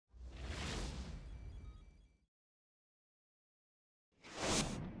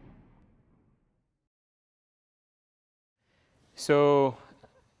So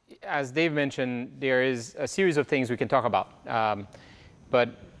as Dave mentioned, there is a series of things we can talk about. But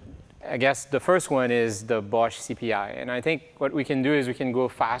I guess the first one is the BOSH CPI. And I think what we can do is we can go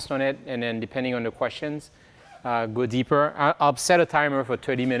fast on it, and then depending on the questions, go deeper. I'll set a timer for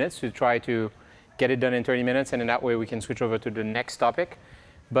 30 minutes to try to get it done in 30 minutes, and in that way we can switch over to the next topic.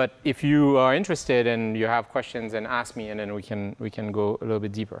 But if you are interested and you have questions, then ask me, and then we can go a little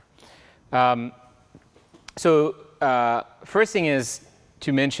bit deeper. First thing is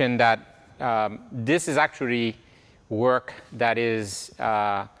to mention that this is actually work that is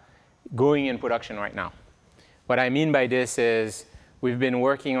going in production right now. What I mean by this is we've been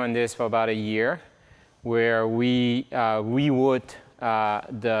working on this for about a year, where we rewrote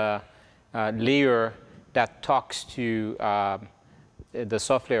the layer that talks to the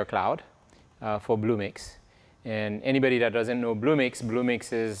Softlayer cloud for Bluemix. And anybody that doesn't know Bluemix,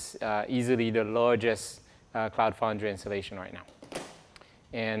 Bluemix is easily the largest Cloud Foundry installation right now.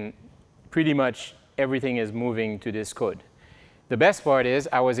 And pretty much everything is moving to this code. The best part is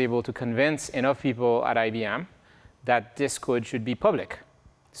I was able to convince enough people at IBM that this code should be public.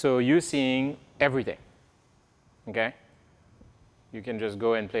 So you're seeing everything, okay? You can just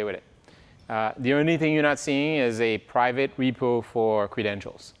go and play with it. The only thing you're not seeing is a private repo for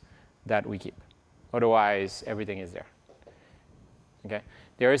credentials that we keep. Otherwise, everything is there, okay?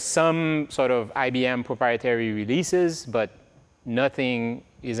 There is some sort of IBM proprietary releases, but nothing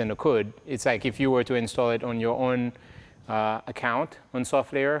is in the code. It's like if you were to install it on your own account on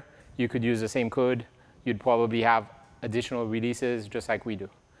Softlayer, you could use the same code. You'd probably have additional releases just like we do.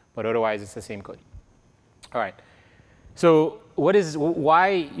 But otherwise, it's the same code. All right. So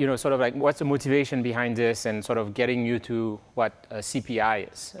why, sort of like what's the motivation behind this and sort of getting you to what a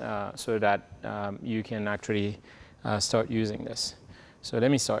CPI is so that you can actually start using this. So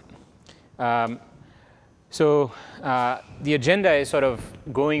let me start. The agenda is sort of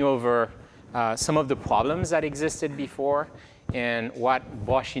going over some of the problems that existed before and what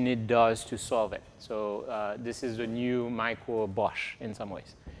BOSH init does to solve it. So this is the new micro BOSH in some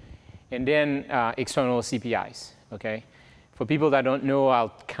ways. And then external CPIs, okay? For people that don't know,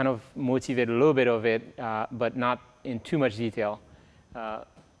 I'll kind of motivate a little bit of it, but not in too much detail.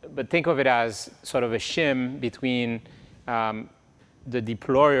 But think of it as sort of a shim between the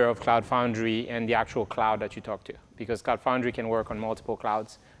deployer of Cloud Foundry and the actual cloud that you talk to. Because Cloud Foundry can work on multiple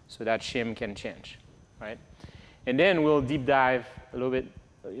clouds, so that shim can change, right? And then we'll deep dive a little bit,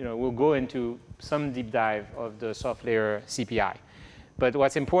 we'll go into some deep dive of the Softlayer CPI. But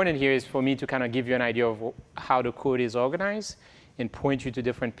what's important here is for me to kind of give you an idea of how the code is organized and point you to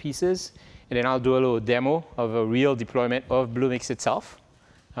different pieces. And then I'll do a little demo of a real deployment of Bluemix itself.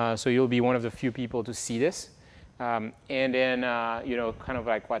 So you'll be one of the few people to see this. And then, kind of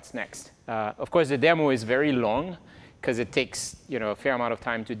like what's next. Of course, the demo is very long because it takes, a fair amount of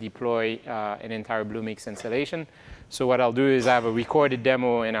time to deploy an entire Bluemix installation. So what I'll do is I have a recorded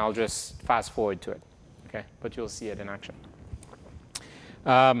demo, and I'll just fast forward to it. Okay, but you'll see it in action.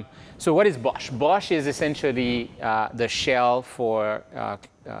 So what is BOSH? BOSH is essentially the shell for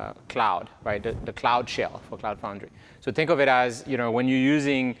cloud, right? The cloud shell for Cloud Foundry. So think of it as, when you're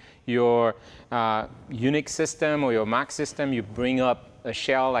using your Unix system or your Mac system, you bring up a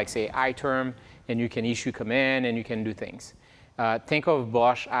shell like, say, iTerm, and you can issue command, and you can do things. Think of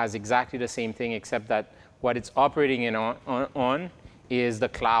BOSH as exactly the same thing, except that what it's operating on is the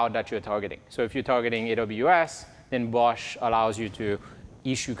cloud that you're targeting. So if you're targeting AWS, then BOSH allows you to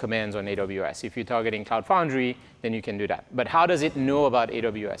issue commands on AWS. If you're targeting Cloud Foundry, then you can do that. But how does it know about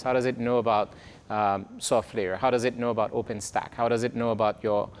AWS? How does it know about Softlayer? How does it know about OpenStack? How does it know about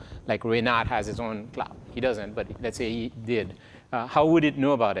like Renat has his own cloud? He doesn't, but let's say he did. How would it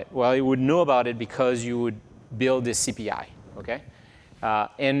know about it? Well, it would know about it because you would build this CPI, okay?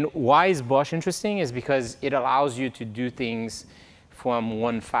 And why is BOSH interesting is because it allows you to do things from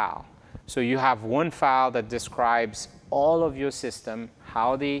one file. So you have one file that describes all of your system,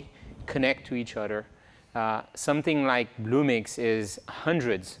 how they connect to each other. Something like Bluemix is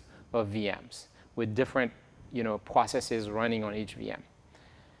hundreds of VMs with different processes running on each VM.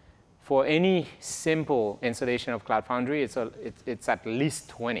 For any simple installation of Cloud Foundry, it's at least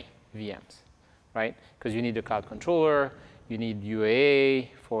 20 VMs, right? Because you need a cloud controller, you need UAA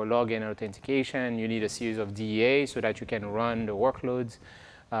for login authentication, you need a series of DEA so that you can run the workloads.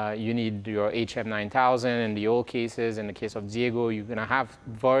 You need your HM9000 in the old cases. In the case of Diego, you're going to have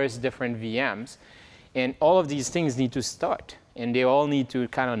various different VMs. And all of these things need to start. And they all need to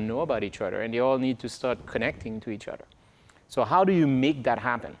kind of know about each other. And they all need to start connecting to each other. So how do you make that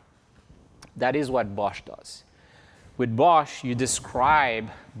happen? That is what BOSH does. With BOSH, you describe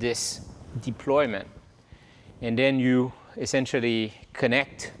this deployment. And then you essentially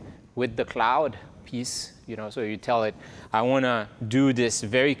connect with the cloud piece. So you tell it, I want to do this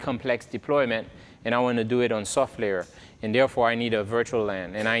very complex deployment, and I want to do it on Softlayer, and therefore I need a virtual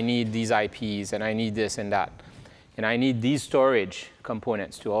LAN, and I need these IPs, and I need this and that, and I need these storage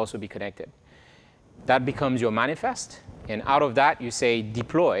components to also be connected. That becomes your manifest, and out of that you say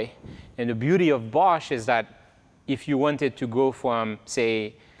deploy. And the beauty of BOSH is that if you wanted to go from,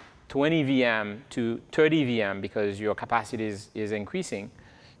 say, 20 VM to 30 VM because your capacity is increasing,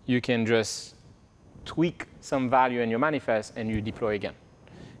 you can just tweak some value in your manifest and you deploy again.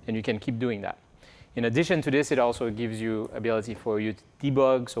 And you can keep doing that. In addition to this, it also gives you ability for you to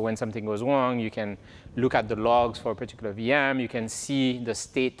debug. So when something goes wrong, you can look at the logs for a particular VM. You can see the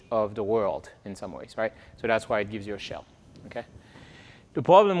state of the world in some ways, right? So that's why it gives you a shell, okay? The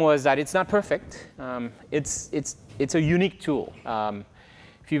problem was that it's not perfect. It's a unique tool.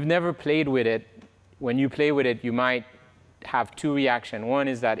 If you've never played with it, when you play with it, you might have two reactions. One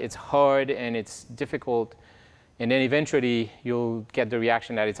is that it's hard and it's difficult, and then eventually you'll get the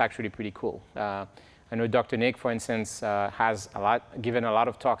reaction that it's actually pretty cool. I know Dr. Nick, for instance, has given a lot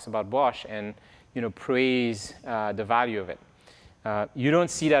of talks about BOSH and praise the value of it. You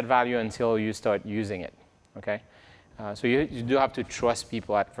don't see that value until you start using it, okay? So you do have to trust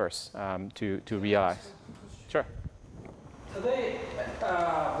people at first to realize. Sure. Today,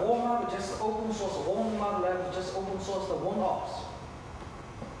 Walmart just open source, Walmart Lab just open source the OneOps.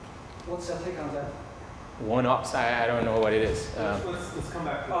 What's your take on that? OneOps, I don't know what it is. Let's come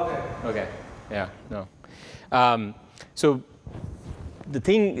back to that. Okay, yeah, no. So the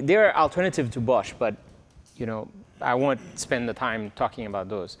thing, they're alternative to BOSH, but I won't spend the time talking about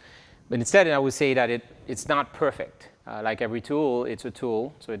those. But instead, I would say that it's not perfect. Like every tool, it's a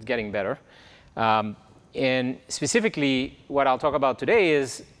tool, so it's getting better. And specifically, what I'll talk about today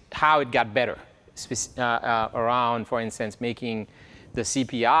is how it got better around, for instance, making the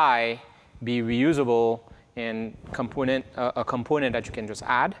CPI be reusable and a component that you can just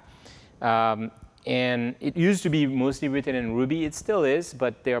add. And it used to be mostly written in Ruby. It still is,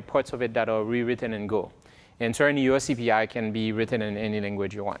 but there are parts of it that are rewritten in Go. And certainly your CPI can be written in any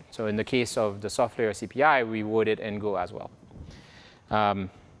language you want. So in the case of the Softlayer CPI, we wrote it in Go as well.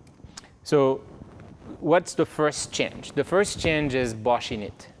 So what's the first change? The first change is BOSH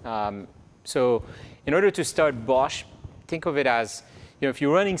init. So in order to start BOSH, think of it as, if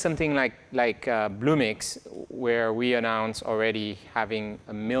you're running something like Bluemix, where we announce already having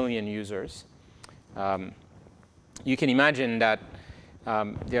 1 million users, you can imagine that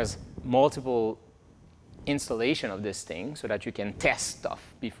there's multiple installation of this thing so that you can test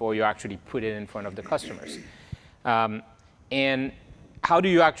stuff before you actually put it in front of the customers. And how do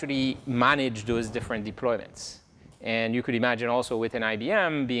you actually manage those different deployments? And you could imagine also within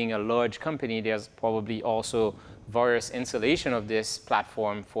IBM, being a large company, there's probably also various installation of this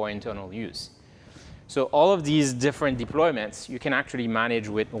platform for internal use. So all of these different deployments, you can actually manage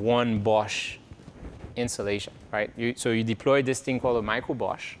with one BOSH installation, right? So you deploy this thing called a micro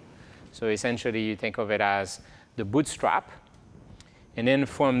BOSH. So essentially, you think of it as the bootstrap. And then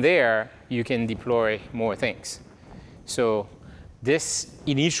from there, you can deploy more things. So this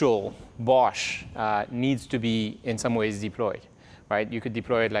initial BOSH needs to be, in some ways, deployed, right? You could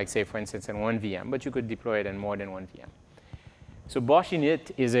deploy it, like, say, for instance, in one VM, but you could deploy it in more than one VM. So BOSH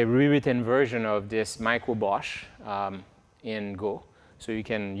init is a rewritten version of this micro BOSH in Go. So you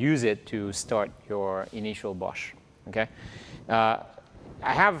can use it to start your initial BOSH, okay?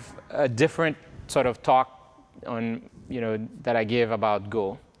 I have a different sort of talk on, that I give about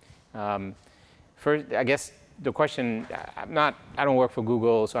Go. First, I guess the question, I don't work for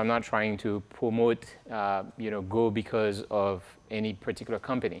Google, so I'm not trying to promote, Go because of any particular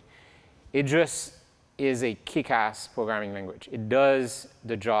company. It just is a kick-ass programming language. It does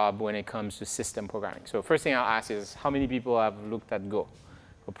the job when it comes to system programming. So first thing I'll ask is, how many people have looked at Go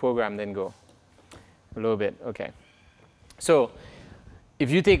or programmed in Go? A little bit, OK. So if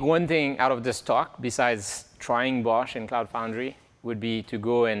you take one thing out of this talk, besides trying BOSH and Cloud Foundry, would be to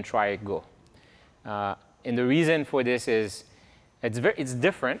go and try Go. And the reason for this is it's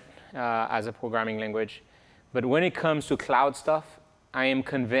different as a programming language. But when it comes to cloud stuff, I am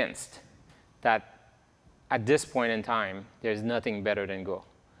convinced that at this point in time, there's nothing better than Go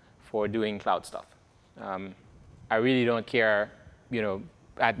for doing cloud stuff. I really don't care,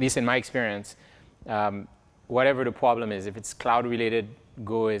 at least in my experience, whatever the problem is. If it's cloud related,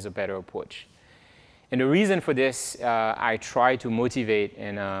 Go is a better approach. And the reason for this, I try to motivate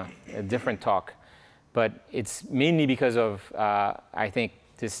in a different talk. But it's mainly because of, I think,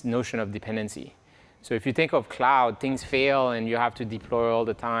 this notion of dependency. So if you think of cloud, things fail, and you have to deploy all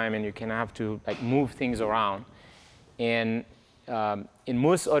the time, and you can have to move things around. And in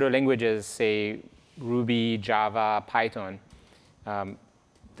most other languages, say Ruby, Java, Python,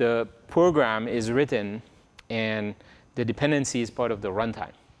 the program is written and the dependency is part of the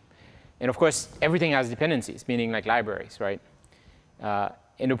runtime. And of course, everything has dependencies, meaning like libraries, right?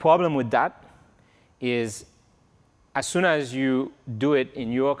 And the problem with that is as soon as you do it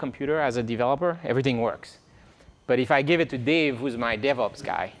in your computer as a developer, everything works. But if I give it to Dave, who's my DevOps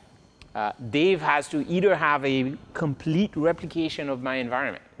guy, Dave has to either have a complete replication of my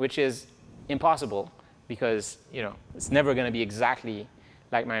environment, which is impossible because it's never going to be exactly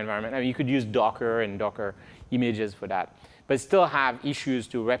like my environment. I mean, you could use Docker and Docker images for that, but still have issues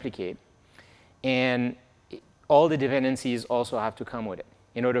to replicate. And all the dependencies also have to come with it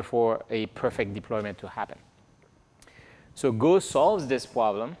in order for a perfect deployment to happen. So Go solves this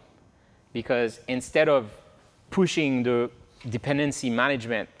problem because instead of pushing the dependency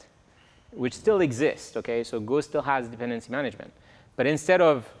management, which still exists, okay? So Go still has dependency management. But instead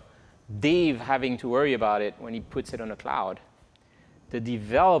of Dave having to worry about it when he puts it on the cloud, the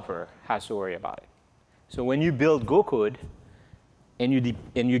developer has to worry about it. So when you build Go code and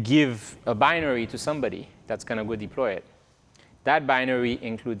you give a binary to somebody that's going to go deploy it, that binary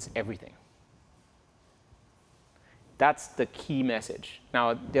includes everything. That's the key message.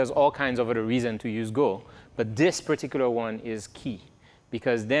 Now, there's all kinds of other reasons to use Go, but this particular one is key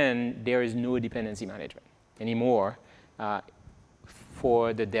because then there is no dependency management anymore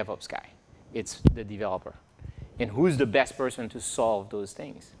for the DevOps guy. It's the developer. And who's the best person to solve those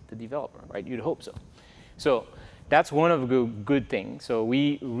things? The developer, right? You'd hope so. So that's one of the good things. So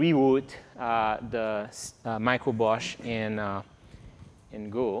we rewrote the micro BOSH in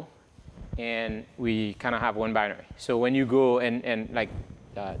Go, and we kind of have one binary. So when you go and like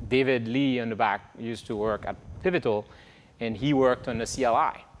David Lee on the back used to work at Pivotal, and he worked on the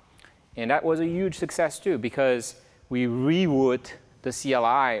CLI. And that was a huge success too, because we rewrote the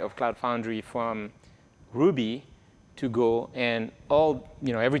CLI of Cloud Foundry from Ruby to Go, and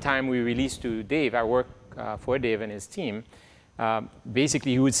every time we release to Dave, I work for Dave and his team,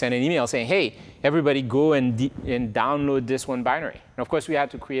 basically he would send an email saying, hey, everybody go and download this one binary. And of course, we had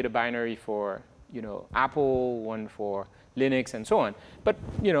to create a binary for Apple, one for Linux, and so on. But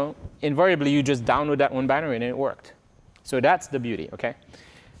invariably, you just download that one binary, and it worked. So that's the beauty, okay?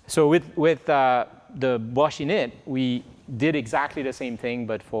 So with the BOSH init, we did exactly the same thing,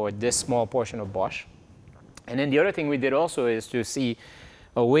 but for this small portion of BOSH. And then the other thing we did also is to see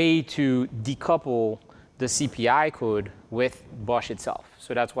a way to decouple the CPI code with BOSH itself.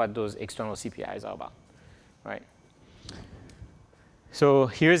 So that's what those external CPIs are about, right? So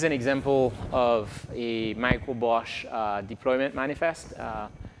here's an example of a micro BOSH deployment manifest.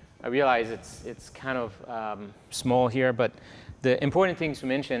 I realize it's kind of small here, but the important thing to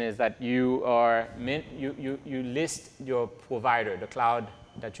mention is that you list your provider, the cloud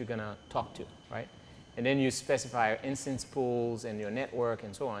that you're going to talk to, right? And then you specify instance pools and your network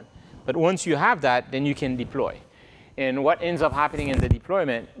and so on. But once you have that, then you can deploy. And what ends up happening in the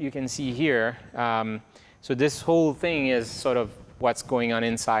deployment, you can see here. So this whole thing is sort of what's going on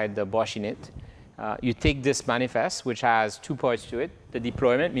inside the BOSH init. You take this manifest, which has two parts to it. The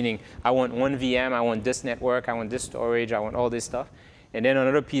deployment, meaning I want one VM, I want this network, I want this storage, I want all this stuff. And then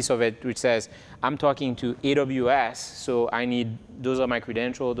another piece of it which says, I'm talking to AWS, so I need, those are my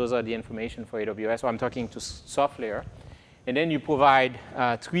credentials, those are the information for AWS, so I'm talking to Softlayer. And then you provide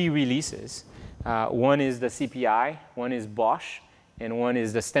 3 releases. One is the CPI, one is BOSH, and one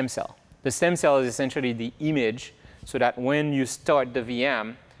is the stem cell. The stem cell is essentially the image, so that when you start the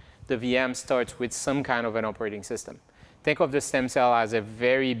VM starts with some kind of an operating system. Think of the stem cell as a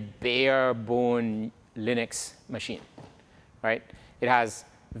very bare bone Linux machine, right? It has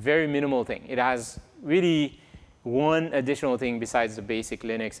very minimal thing. It has really one additional thing besides the basic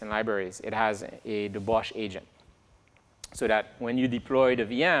Linux and libraries. It has the BOSH agent, so that when you deploy the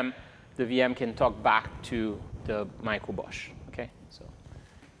VM can talk back to the micro BOSH, okay? So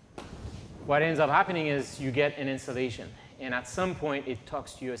what ends up happening is you get an installation. And at some point, it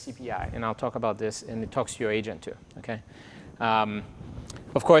talks to your CPI. And I'll talk about this. And it talks to your agent, too. Okay.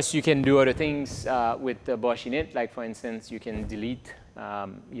 Of course, you can do other things with the BOSH init. Like, for instance, you can delete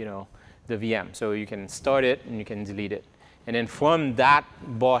the VM. So you can start it, and you can delete it. And then from that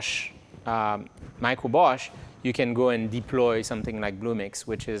BOSH, micro BOSH, you can go and deploy something like Bluemix,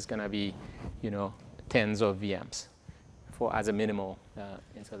 which is going to be tens of VMs as a minimal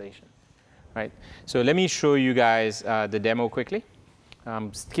installation. Right. So let me show you guys the demo quickly.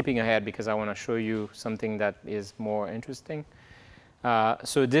 I'm skipping ahead because I want to show you something that is more interesting.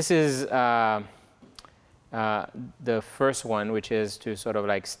 So this is the first one, which is to sort of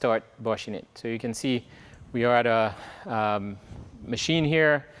like start BOSH init. So you can see we are at a machine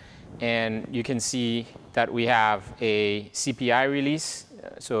here, and you can see that we have a CPI release.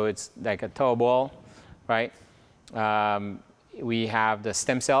 So it's like a towball, right? We have the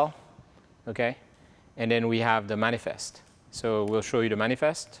stem cell, okay? And then we have the manifest. So we'll show you the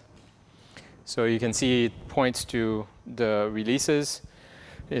manifest. So you can see it points to the releases.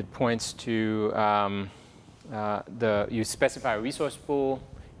 It points to you specify a resource pool.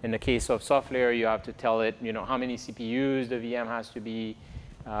 In the case of Softlayer, you have to tell it, how many CPUs the VM has to be,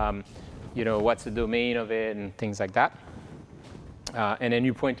 what's the domain of it, and things like that. And then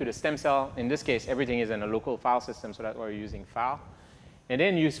you point to the stem cell. In this case, everything is in a local file system, so that's why we're using file. And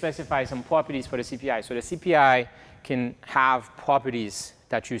then you specify some properties for the CPI. So the CPI can have properties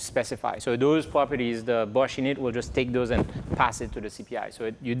that you specify. So those properties, the BOSH init will just take those and pass it to the CPI.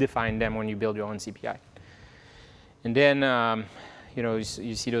 So you define them when you build your own CPI. And then you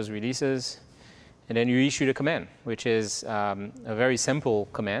see those releases. And then you issue the command, which is a very simple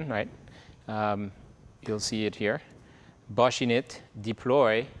command, right? You'll see it here. BOSH init,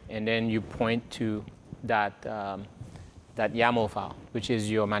 deploy, and then you point to that, that YAML file, which is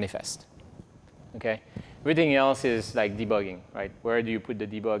your manifest. Okay? Everything else is like debugging, right? Where do you put the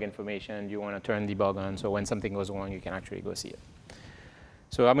debug information? Do you want to turn debug on? So when something goes wrong, you can actually go see it.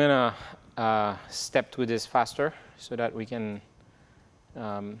 So I'm going to step through this faster so that we can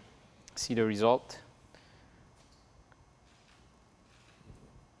see the result.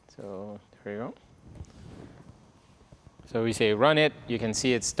 So there you go. So we say run it. You can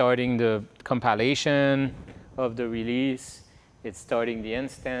see it's starting the compilation of the release. It's starting the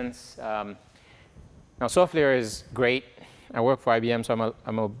instance. Now, Softlayer is great. I work for IBM, so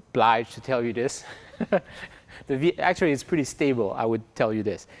I'm obliged to tell you this. Actually, it's pretty stable, I would tell you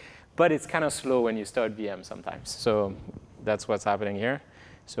this. But it's kind of slow when you start VM sometimes. So that's what's happening here.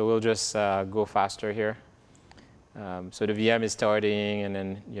 So we'll just go faster here. So the VM is starting, and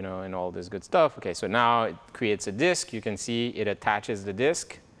then, and all this good stuff. OK, so now it creates a disk. You can see it attaches the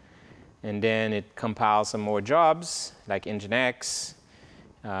disk. And then it compiles some more jobs, like Nginx,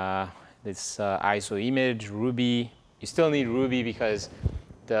 this ISO image, Ruby. You still need Ruby because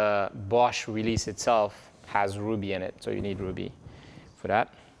the BOSH release itself has Ruby in it. So you need Ruby for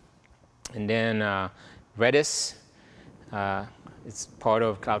that. And then Redis. It's part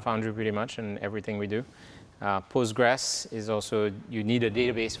of Cloud Foundry pretty much and everything we do. Postgres is also, you need a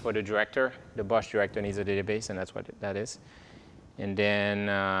database for the director. The BOSH director needs a database, and that's what that is. And then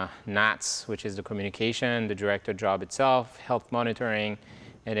NATS, which is the communication, the director job itself, health monitoring,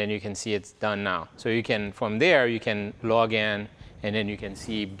 and then you can see it's done now. So you can, from there, you can log in, and then you can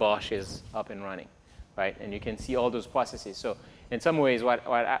see BOSH is up and running, right? And you can see all those processes. So in some ways, what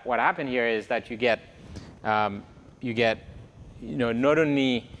happened here is that you get not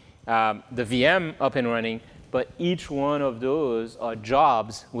only the VM up and running, but each one of those are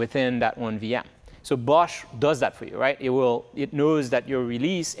jobs within that one VM. So BOSH does that for you, right? It knows that your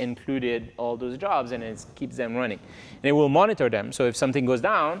release included all those jobs, and it keeps them running. And it will monitor them. So if something goes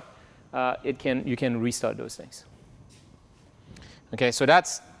down, you can restart those things. OK, so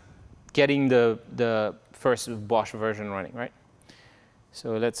that's getting the first BOSH version running, right?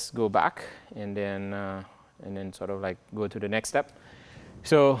 So let's go back and then sort of like go to the next step.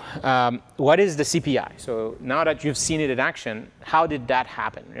 So what is the CPI? So now that you've seen it in action, how did that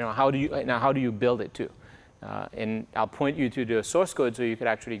happen? How do you build it too? And I'll point you to the source code so you could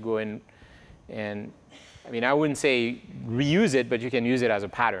actually go in and, I wouldn't say reuse it, but you can use it as a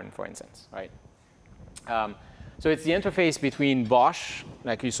pattern, for instance, right? So it's the interface between BOSH,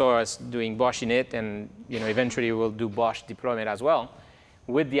 like you saw us doing BOSH init, and eventually we'll do BOSH deployment as well,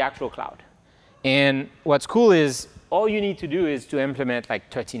 with the actual cloud. And what's cool is all you need to do is to implement like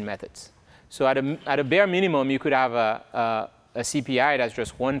 13 methods. So at a bare minimum, you could have a CPI that's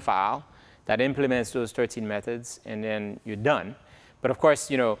just one file that implements those 13 methods, and then you're done. But of course,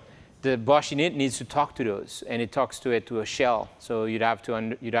 the BOSH init needs to talk to those, and it talks to it to a shell. So you'd have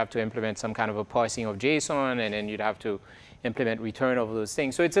to implement some kind of a parsing of JSON, and then you'd have to implement return of those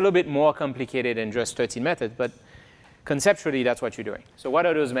things. So it's a little bit more complicated than just 13 methods, but conceptually, that's what you're doing. So what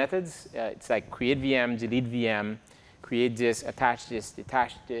are those methods? It's like create VM, delete VM, create disk, attach disk,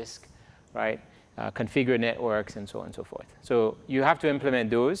 detach disk, right? Configure networks, and so on and so forth. So you have to implement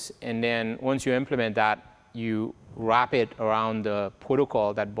those, and then once you implement that, you wrap it around the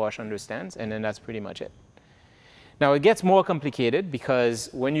protocol that BOSH understands, and then that's pretty much it. Now, it gets more complicated because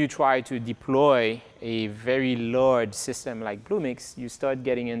when you try to deploy a very large system like Bluemix, you start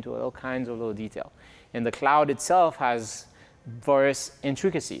getting into all kinds of little detail. And the cloud itself has various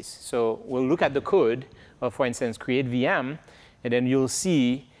intricacies. So we'll look at the code of, for instance, create VM, and then you'll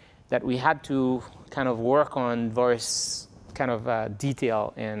see that we had to kind of work on various kind of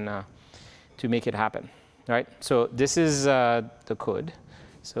detail and to make it happen, right? So this is the code.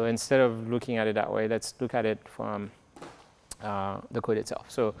 So instead of looking at it that way, let's look at it from the code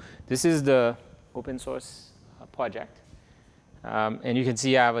itself. So this is the open source project. And you can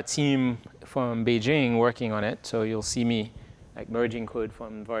see I have a team from Beijing working on it. So you'll see me like merging code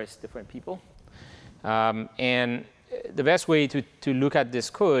from various different people. And the best way to look at this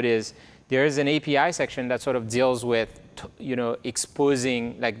code is there is an API section that sort of deals with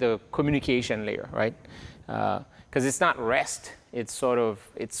exposing like the communication layer, right? Because it's not REST. It's sort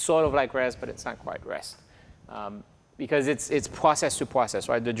of like REST, but it's not quite REST. Because it's process to process,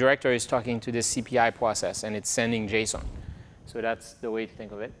 right? The director is talking to this CPI process, and it's sending JSON. So that's the way to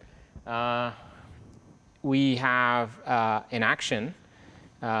think of it. We have an action.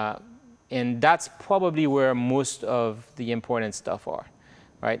 And that's probably where most of the important stuff are,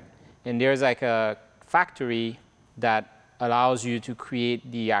 right? And there's like a factory that allows you to create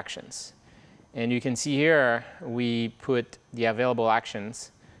the actions. And you can see here, we put the available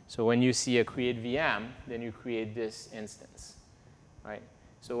actions. So when you see a create VM, then you create this instance, right?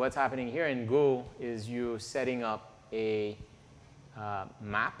 So what's happening here in Go is you're setting up a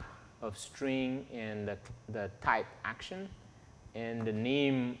map of string and the type action. And the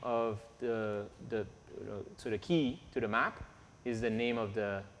name of so the key to the map is the name of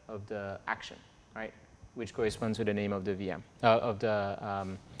the action, right? Which corresponds to the name of the VM, of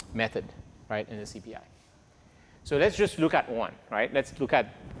the method, right, in the CPI. So let's just look at one, right? Let's look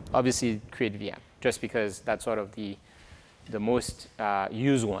at, obviously, create VM, just because that's sort of the most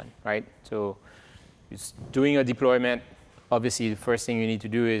used one, right? So it's doing a deployment. Obviously, the first thing you need to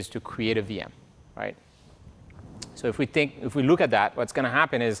do is to create a VM, right? So if we look at that, what's going to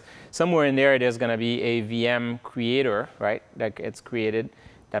happen is somewhere in there, there's going to be a VM creator, right, that gets created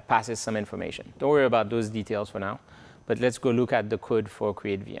that passes some information. Don't worry about those details for now, but let's go look at the code for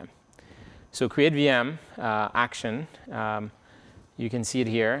create VM. So create VM action, you can see it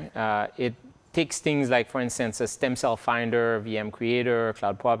here. It takes things like, for instance, a stem cell finder, VM creator,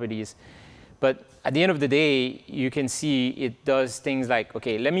 cloud properties. But at the end of the day, you can see it does things like,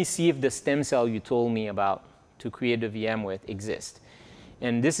 OK, let me see if the stem cell you told me about to create a VM with exist.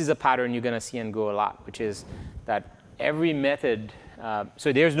 And this is a pattern you're going to see in Go a lot, which is that every method,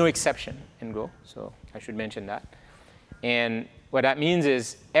 so there's no exception in Go, so I should mention that. And what that means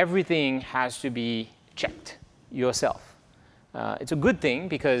is everything has to be checked yourself. It's a good thing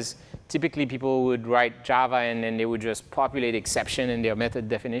because typically people would write Java and then they would just populate exception in their method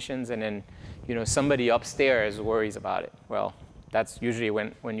definitions, and then somebody upstairs worries about it. Well, that's usually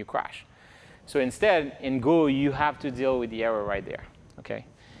when you crash. So instead, in Go, you have to deal with the error right there, OK?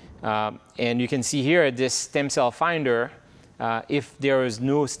 And you can see here this stem cell finder. If there is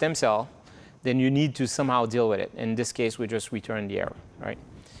no stem cell, then you need to somehow deal with it. In this case, we just return the error, right?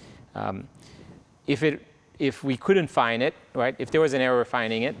 If we couldn't find it, right? If there was an error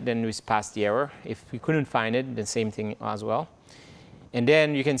finding it, then we pass the error. If we couldn't find it, the same thing as well. And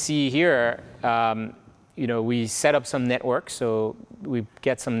then you can see here, we set up some network. So we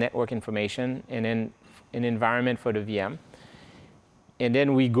get some network information and then an environment for the VM. And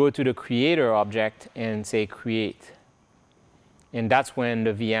then we go to the creator object and say create. And that's when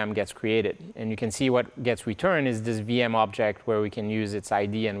the VM gets created. And you can see what gets returned is this VM object where we can use its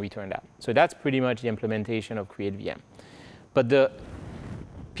ID and return that. So that's pretty much the implementation of create VM. But the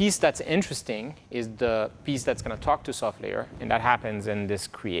piece that's interesting is the piece that's going to talk to Softlayer. And that happens in this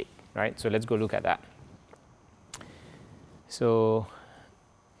create, right? So let's go look at that. So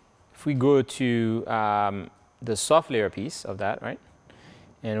if we go to the Softlayer piece of that, right?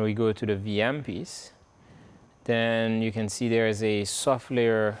 And we go to the VM piece, then you can see there is a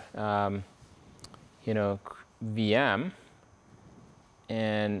Softlayer VM.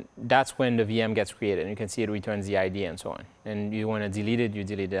 And that's when the VM gets created. And you can see it returns the ID and so on. And you want to delete it, you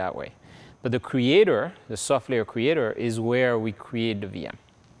delete it that way. But the creator, the Softlayer creator, is where we create the VM,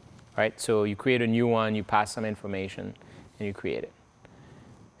 right? So you create a new one, you pass some information, and you create it.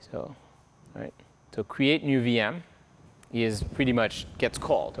 So, right? So create new VM is pretty much gets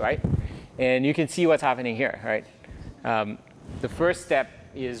called, right? And you can see what's happening here, right? The first step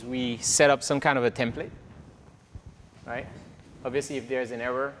is we set up some kind of a template, right? Obviously, if there's an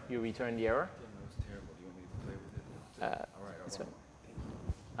error, you return the error. That's terrible. Do you want me to play with it?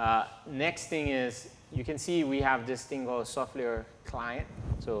 All right. Next thing is you can see we have this thing called Softlayer client.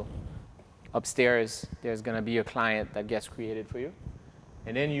 So upstairs, there's going to be a client that gets created for you.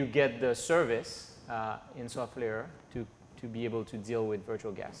 And then you get the service in Softlayer to be able to deal with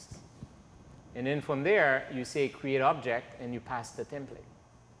virtual guests. And then from there, you say create object, and you pass the template.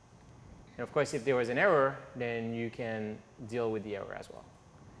 And of course, if there was an error, then you can deal with the error as well.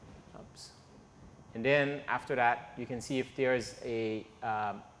 Oops. And then after that, you can see if there's a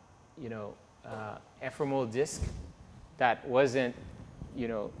ephemeral disk that wasn't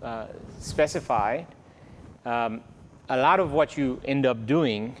specified. A lot of what you end up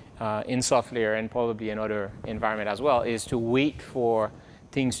doing in Softlayer and probably in other environment as well is to wait for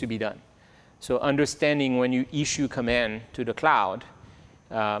things to be done. So understanding when you issue command to the cloud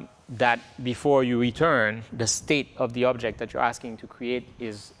that before you return, the state of the object that you're asking to create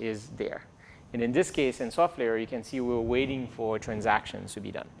is there. And in this case, in Softlayer, you can see we're waiting for transactions to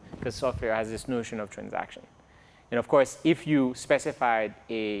be done because Softlayer has this notion of transaction. And of course, if you specified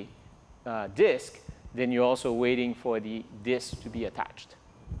a disk, then you're also waiting for the disk to be attached,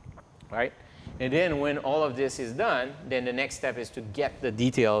 right? And then when all of this is done, then the next step is to get the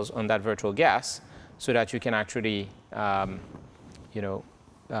details on that virtual guest so that you can actually, I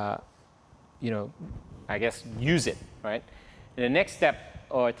guess, use it, right? And the next step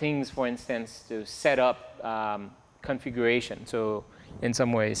are things, for instance, to set up configuration. So in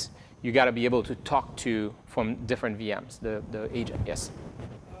some ways, you got to be able to talk to from different VMs, the agent. Yes?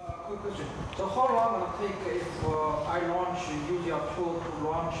 Quick question. So how long will it take if I use your tool to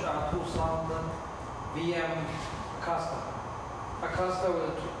launch a 2,000 VM cluster? A cluster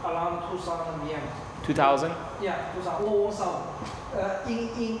with around 2,000 VMs. 2,000? Yeah, 2,000 or 1,000.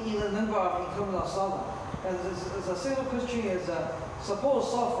 In the number in terms of thousand. And the second question is, suppose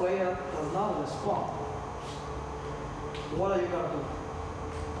Softlayer does not respond. What are you going to do?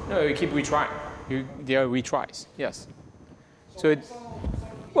 No, you keep retrying. There are retries, yes. So it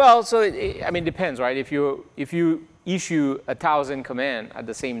depends, right? If you issue 1,000 command at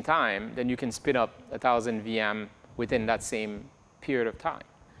the same time, then you can spin up 1,000 VM within that same period of time.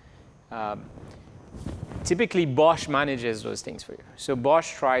 Typically, BOSH manages those things for you. So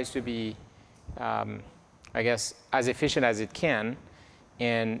BOSH tries to be, I guess, as efficient as it can,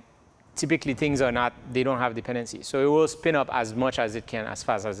 and typically things they don't have dependencies. So it will spin up as much as it can, as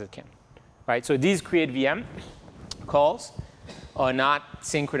fast as it can, right? So these create VM calls are not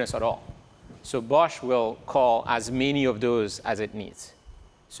synchronous at all. So BOSH will call as many of those as it needs.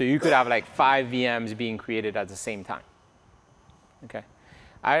 So you could have like 5 VMs being created at the same time. Okay,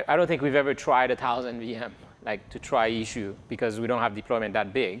 I don't think we've ever tried 1,000 VM like to try issue because we don't have deployment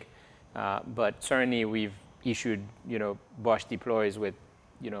that big. But certainly we've issued BOSH deploys with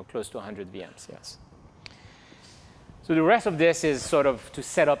close to 100 VMs. Yes. So the rest of this is sort of to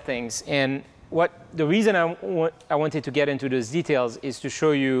set up things. And the reason I wanted to get into those details is to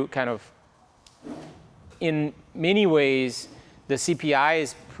show you kind of, in many ways, the CPI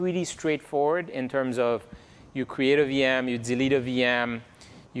is pretty straightforward in terms of you create a VM, you delete a VM,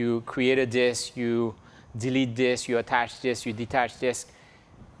 you create a disk, you delete this, you attach this, you detach this.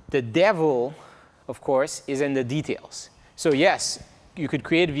 The devil, of course, is in the details. So yes, you could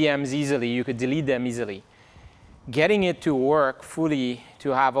create VMs easily, you could delete them easily. Getting it to work fully,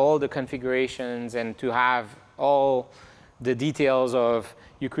 to have all the configurations and to have all the details of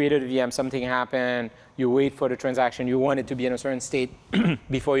you created a VM, something happened, you wait for the transaction, you want it to be in a certain state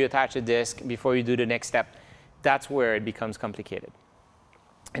before you attach a disk, before you do the next step, that's where it becomes complicated.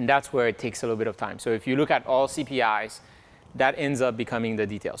 And that's where it takes a little bit of time. So if you look at all CPIs, that ends up becoming the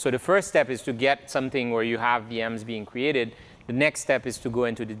detail. So the first step is to get something where you have VMs being created. The next step is to go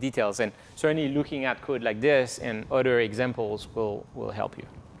into the details. And certainly looking at code like this and other examples will help you.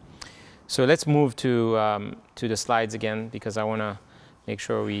 So let's move to the slides again, because I want to make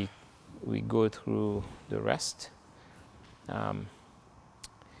sure we go through the rest.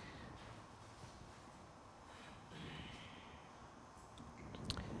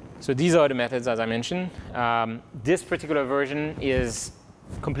 So these are the methods, as I mentioned. This particular version is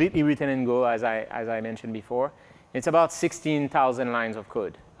completely written in Go, as I mentioned before. It's about 16,000 lines of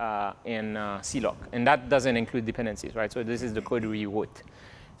code in CLOC. And that doesn't include dependencies, right? So this is the code we wrote.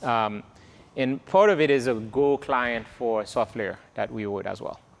 And part of it is a Go client for Softlayer that we wrote as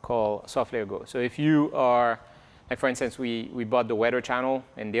well, called Softlayer Go. So if you are, like for instance, we bought the weather channel,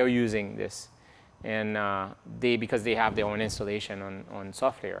 and they're using this. And because they have their own installation on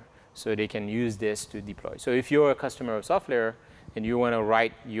Softlayer, so they can use this to deploy. So if you're a customer of Softlayer and you want to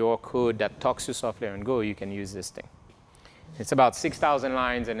write your code that talks to Softlayer in Go, you can use this thing. It's about 6,000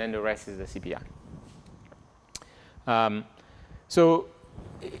 lines, and then the rest is the CPI. So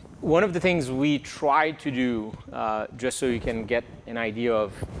one of the things we try to do, just so you can get an idea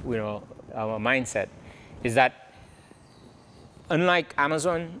of our mindset, is that unlike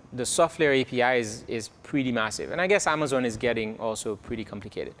Amazon, the Softlayer API is pretty massive. And I guess Amazon is getting also pretty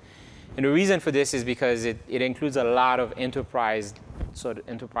complicated. And the reason for this is because it includes a lot of enterprise, sort of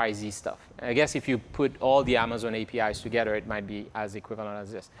enterprisey stuff. I guess if you put all the Amazon APIs together, it might be as equivalent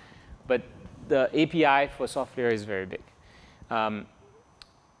as this. But the API for Softlayer is very big.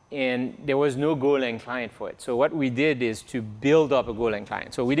 And there was no GoLang client for it. So what we did is to build up a GoLang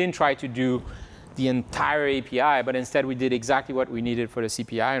client. So we didn't try to do the entire API, but instead we did exactly what we needed for the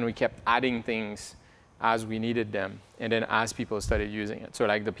CPI, and we kept adding things as we needed them, and then as people started using it. So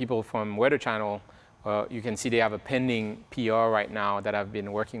like the people from Weather Channel, you can see they have a pending PR right now that I've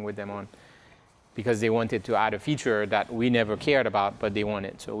been working with them on, because they wanted to add a feature that we never cared about, but they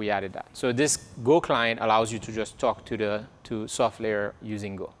wanted, so we added that. So this Go client allows you to just talk to Softlayer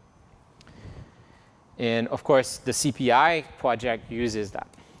using Go. And of course, the CPI project uses that.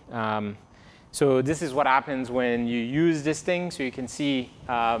 So this is what happens when you use this thing. So you can see,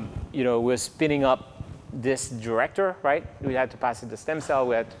 we're spinning up this director, right? We had to pass it the stem cell.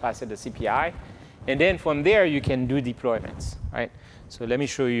 We had to pass it the CPI. And then from there, you can do deployments, right? So let me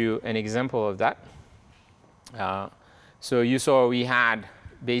show you an example of that. So you saw we had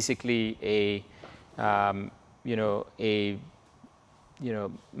basically a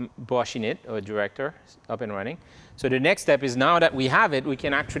BOSH init, or director, up and running. So the next step is, now that we have it, we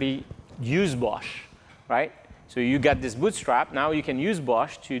can actually use BOSH, right? So you got this bootstrap. Now you can use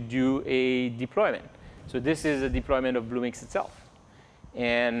BOSH to do a deployment. So this is a deployment of Bluemix itself.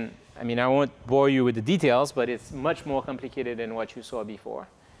 And I mean, I won't bore you with the details, but it's much more complicated than what you saw before,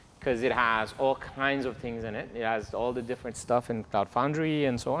 because it has all kinds of things in it. It has all the different stuff in Cloud Foundry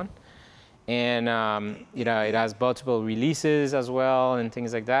and so on. And it has multiple releases as well and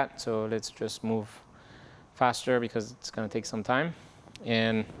things like that. So let's just move faster because it's going to take some time.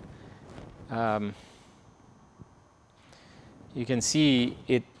 And you can see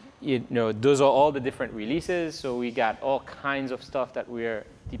those are all the different releases. So we got all kinds of stuff that we're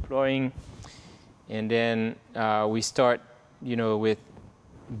deploying. And then we start with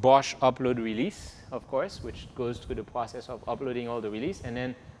BOSH upload release, of course, which goes through the process of uploading all the release. And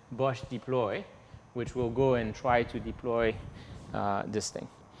then BOSH deploy, which will go and try to deploy this thing.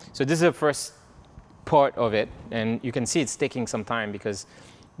 So this is the first part of it. And you can see it's taking some time because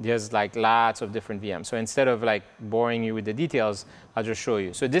there's like lots of different VMs. So instead of like boring you with the details, I'll just show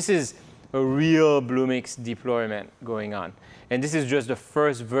you. So this is a real Bluemix deployment going on. And this is just the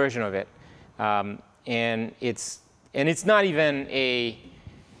first version of it. And it's not even a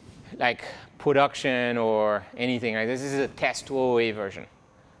like production or anything. Like this is a test 208 version,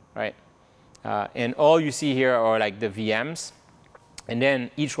 right? And all you see here are like the VMs. And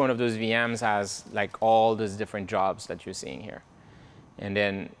then each one of those VMs has like all those different jobs that you're seeing here. And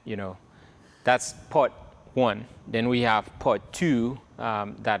then, that's part one. Then we have part two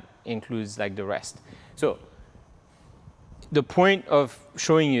that includes like the rest. So the point of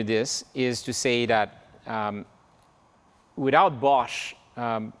showing you this is to say that without BOSH,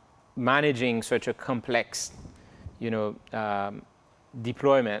 managing such a complex,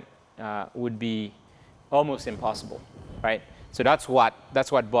 deployment would be almost impossible, right? So that's what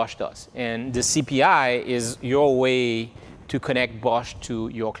BOSH does. And the CPI is your way to connect BOSH to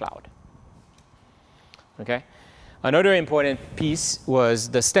your cloud. Okay. Another important piece was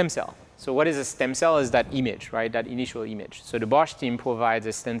the stem cell. So what is a stem cell? Is that image, right? That initial image. So the BOSH team provides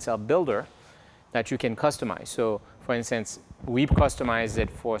a stem cell builder that you can customize. So for instance, we customized it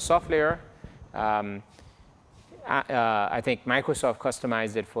for Softlayer. I think Microsoft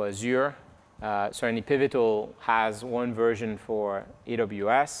customized it for Azure. Certainly Pivotal has one version for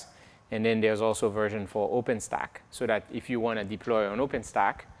AWS. And then there's also a version for OpenStack, so that if you want to deploy on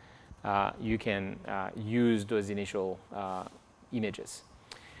OpenStack, you can use those initial images.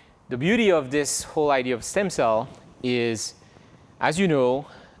 The beauty of this whole idea of stem cell is, as you know,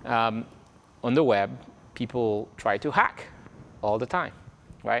 on the web, people try to hack all the time,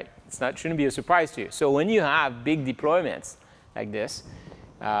 right? Shouldn't be a surprise to you. So when you have big deployments like this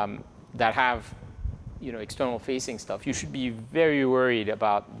that have external facing stuff, you should be very worried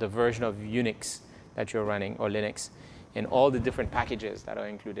about the version of Unix that you're running, or Linux, and all the different packages that are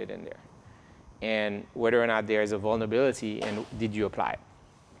included in there, and whether or not there is a vulnerability and did you apply it.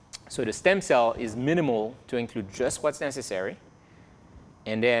 So the stem cell is minimal to include just what's necessary.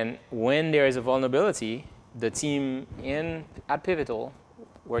 And then when there is a vulnerability, the team at Pivotal,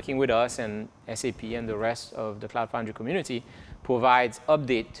 working with us and SAP and the rest of the Cloud Foundry community, provides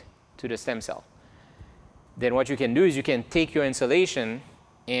update to the stem cell. Then what you can do is you can take your installation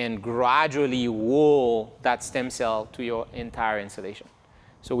and gradually wool that stem cell to your entire installation.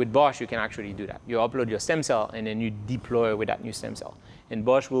 So with BOSH, you can actually do that. You upload your stem cell, and then you deploy with that new stem cell. And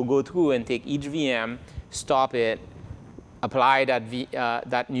BOSH will go through and take each VM, stop it, apply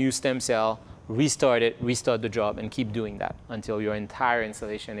that new stem cell, restart it, restart the job, and keep doing that until your entire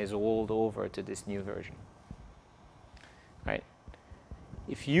installation is rolled over to this new version. Right?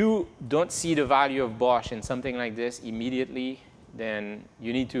 If you don't see the value of BOSH in something like this immediately, then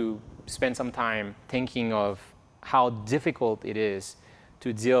you need to spend some time thinking of how difficult it is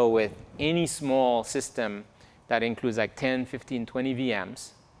to deal with any small system that includes like 10, 15, 20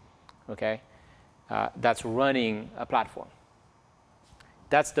 VMs, okay, that's running a platform.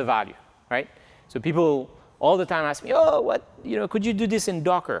 That's the value, right? So people all the time ask me, oh, could you do this in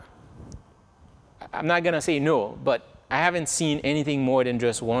Docker? I'm not going to say no, but I haven't seen anything more than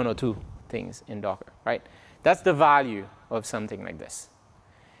just 1 or 2 things in Docker, right? That's the value of something like this,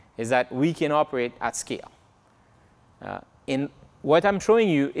 is that we can operate at scale. And what I'm showing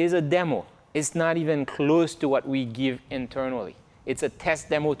you is a demo. It's not even close to what we give internally. It's a test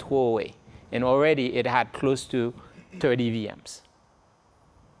demo throwaway, and already it had close to 30 VMs.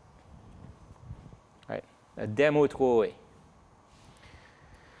 Right? A demo throwaway.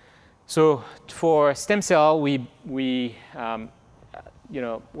 So for stem cell, we won't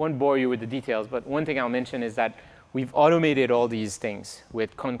bore you with the details, but one thing I'll mention is that we've automated all these things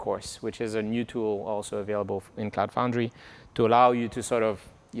with Concourse, which is a new tool also available in Cloud Foundry to allow you to sort of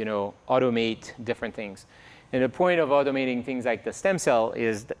automate different things. And the point of automating things like the stem cell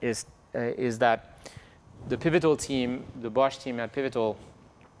is that the Pivotal team, the BOSH team at Pivotal,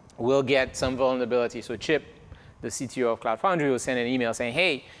 will get some vulnerability. So Chip, the CTO of Cloud Foundry, will send an email saying,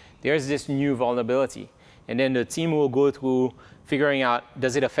 hey, there's this new vulnerability. And then the team will go through figuring out,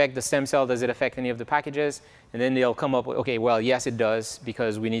 does it affect the stem cell? Does it affect any of the packages? And then they'll come up with, OK, well, yes, it does,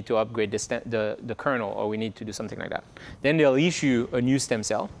 because we need to upgrade the kernel, or we need to do something like that. Then they'll issue a new stem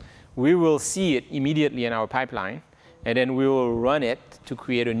cell. We will see it immediately in our pipeline, and then we will run it to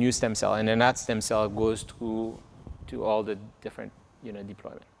create a new stem cell. And then that stem cell goes through to all the different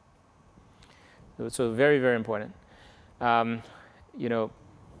deployment. So very, very important.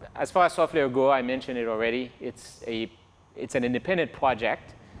 As far as Softlayer go, I mentioned it already. It's an independent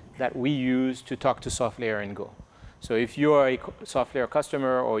project that we use to talk to Softlayer and Go. So if you're a Softlayer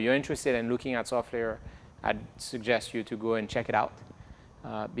customer or you're interested in looking at Softlayer, I'd suggest you to go and check it out.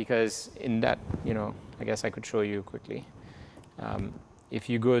 Because in that, I guess I could show you quickly. If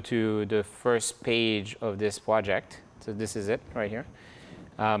you go to the first page of this project, so this is it right here.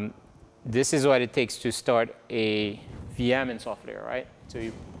 This is what it takes to start a VM in Softlayer, right? So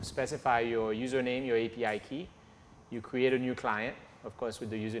you specify your username, your API key. You create a new client, of course,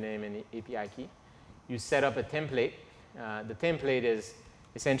 with the username and the API key. You set up a template. The template is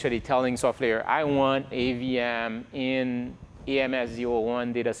essentially telling Softlayer, I want a VM in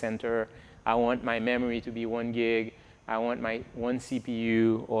AMS01 data center. I want my memory to be 1 gig. I want my 1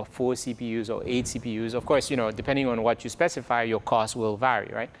 CPU or 4 CPUs or 8 CPUs. Of course, depending on what you specify, your cost will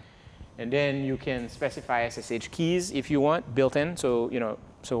vary, right? And then you can specify SSH keys if you want, built in. So,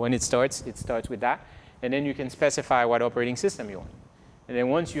 so when it starts with that. And then you can specify what operating system you want. And then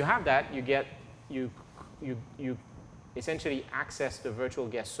once you have that, you essentially access the virtual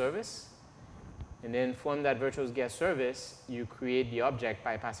guest service. And then from that virtual guest service, you create the object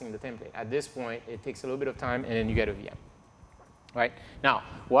by passing the template. At this point, it takes a little bit of time, and then you get a VM. Right? Now,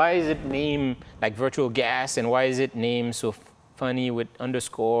 why is it named like virtual guest, and why is it named so funny with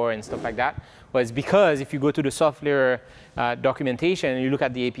underscore and stuff like that? Well, it's because if you go to the Softlayer documentation and you look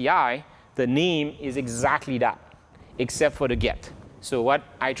at the API, the name is exactly that, except for the get. So what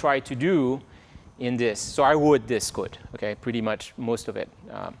I try to do in this, so I wrote this code, okay, pretty much most of it.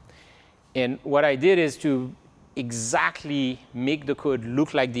 And what I did is to exactly make the code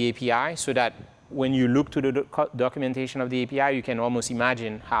look like the API so that when you look to the documentation of the API, you can almost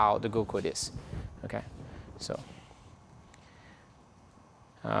imagine how the Go code is. Okay, so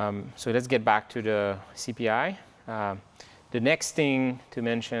let's get back to the CPI. The next thing to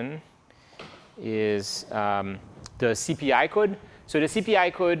mention is the CPI code. So the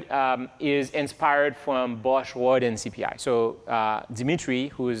CPI code is inspired from BOSH Warden CPI. So Dimitri,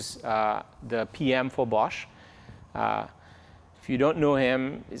 who's the PM for BOSH, if you don't know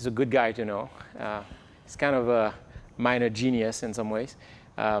him, he's a good guy to know. He's kind of a minor genius in some ways.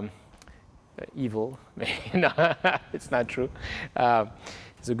 Evil, no, it's not true.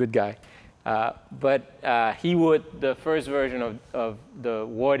 He's a good guy. But he wrote the first version of the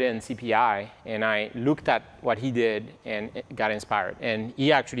Warden CPI, and I looked at what he did and got inspired. And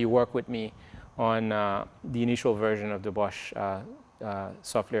he actually worked with me on the initial version of the BOSH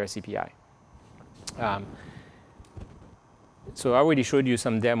Softlayer CPI. So I already showed you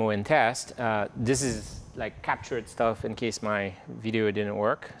some demo and test. This is like captured stuff in case my video didn't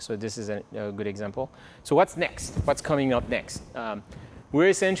work. So this is a good example. So what's next? What's coming up next? We're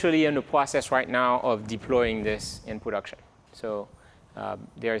essentially in the process right now of deploying this in production. So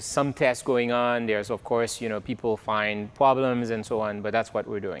there's some tests going on. There's, of course, people find problems and so on, but that's what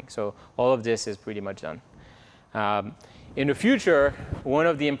we're doing. So all of this is pretty much done. In the future, one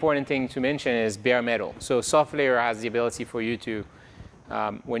of the important things to mention is bare metal. So Softlayer has the ability for you to,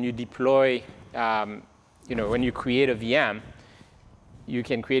 when you deploy, when you create a VM, you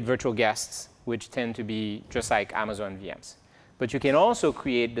can create virtual guests, which tend to be just like Amazon VMs. But you can also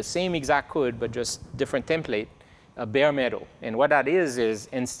create the same exact code, but just different template, a bare metal. And what that is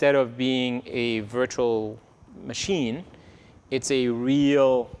instead of being a virtual machine, it's a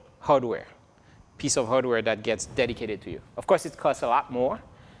real hardware, piece of hardware that gets dedicated to you. Of course, it costs a lot more.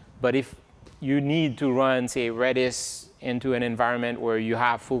 But if you need to run, say, Redis into an environment where you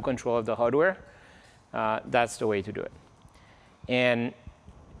have full control of the hardware, that's the way to do it. And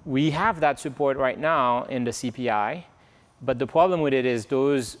we have that support right now in the CPI. But the problem with it is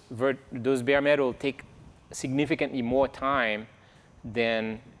those bare metal take significantly more time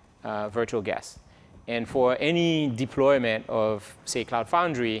than virtual guests. And for any deployment of, say, Cloud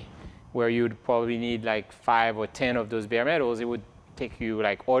Foundry, where you'd probably need like 5 or 10 of those bare metals, it would take you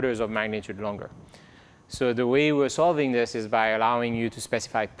like orders of magnitude longer. So the way we're solving this is by allowing you to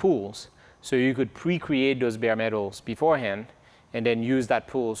specify pools. So you could pre-create those bare metals beforehand and then use that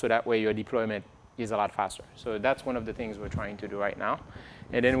pool so that way your deployment is a lot faster. So that's one of the things we're trying to do right now.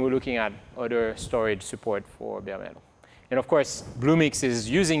 And then we're looking at other storage support for bare metal. And of course, Bluemix is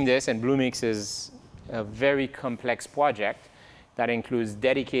using this, and Bluemix is a very complex project that includes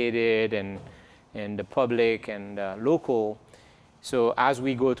dedicated and the public and local. So as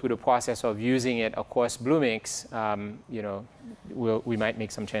we go through the process of using it across Bluemix, we might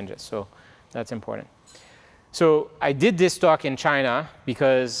make some changes. So that's important. So I did this talk in China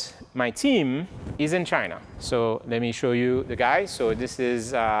because my team is in China. So let me show you the guys. So this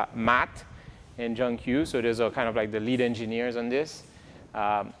is Matt and John Q. So those are kind of like the lead engineers on this.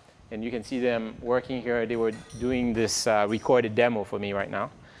 And you can see them working here. They were doing this recorded demo for me right now.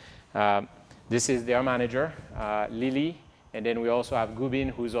 This is their manager, Lily. And then we also have Gubin,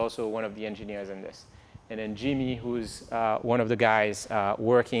 who's also one of the engineers in this. And then Jimmy, who's one of the guys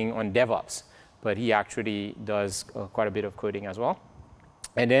working on DevOps. But he actually does quite a bit of coding as well.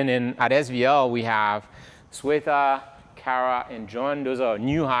 And then at SVL, we have Sweta, Kara, and John. Those are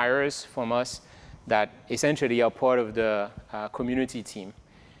new hires from us that essentially are part of the community team.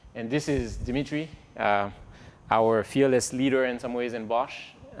 And this is Dimitri, our fearless leader in some ways in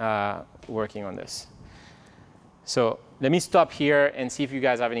BOSH, working on this. So let me stop here and see if you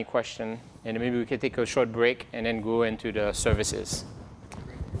guys have any question. And maybe we can take a short break and then go into the services.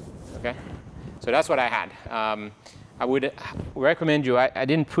 OK? So that's what I had. I would recommend you, I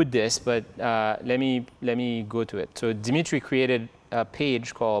didn't put this, but let me go to it. So Dimitri created a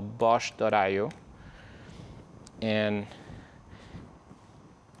page called bosh.io. And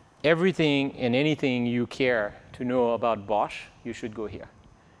everything and anything you care to know about BOSH, you should go here.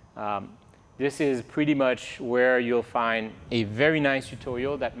 This is pretty much where you'll find a very nice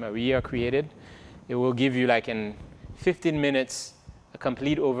tutorial that Maria created. It will give you, like in 15 minutes, a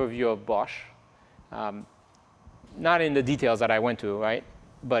complete overview of BOSH. Not in the details that I went to, right?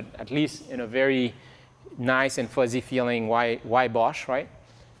 But at least in a very nice and fuzzy feeling, why BOSH, right?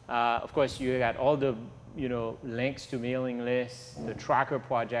 Of course, you got all the links to mailing lists, the tracker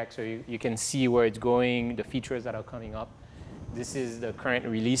project, so you can see where it's going, the features that are coming up. This is the current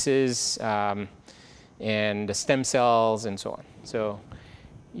releases and the stem cells and so on. So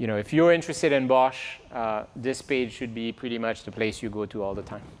if you're interested in BOSH, this page should be pretty much the place you go to all the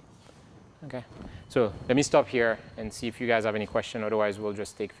time. OK, so let me stop here and see if you guys have any question. Otherwise, we'll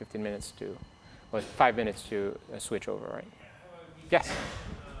just take 15 minutes or 5 minutes to switch over, right? Yes?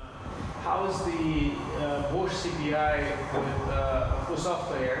 How is the BOSH CPI for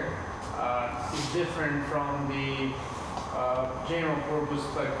Softlayer is different from the general purpose,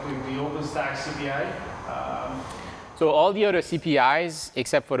 like the OpenStack CPI? So all the other CPIs,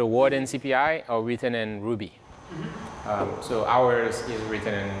 except for the Warden CPI, are written in Ruby. So ours is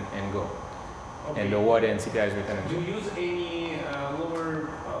written in Go. Okay. And the Warden CPI is written in Go. Do you use any lower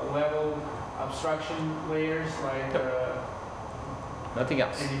level abstraction layers like nothing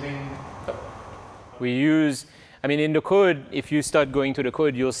else? Anything? No. We use, in the code, if you start going to the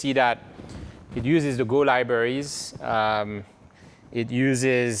code, you'll see that it uses the Go libraries. It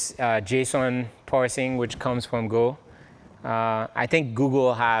uses JSON parsing, which comes from Go. I think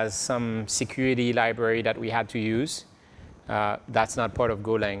Google has some security library that we had to use. That's not part of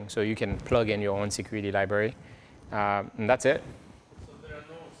GoLang, so you can plug in your own security library. And that's it. So there are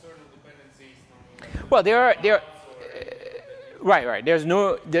no external dependencies? Well, right. There's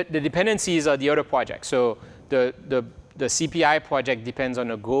no, the dependencies are the other projects. So the CPI project depends on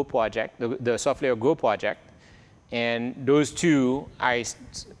the Go project, the Softlayer Go project. And those two, I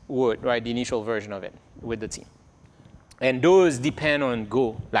would write the initial version of it with the team. And those depend on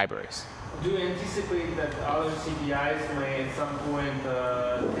Go libraries. Do you anticipate that other CPIs may at some point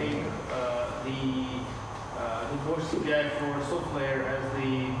take the BOSH CPI for Softlayer as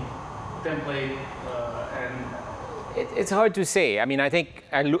the template It's hard to say. I mean, I think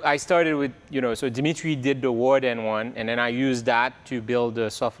I started with, so Dimitri did the Warden one, and then I used that to build the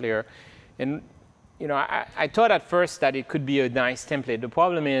Softlayer. And, I thought at first that it could be a nice template. The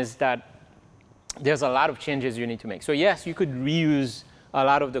problem is that there's a lot of changes you need to make. So yes, you could reuse a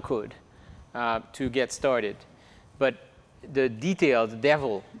lot of the code to get started. But the detail, the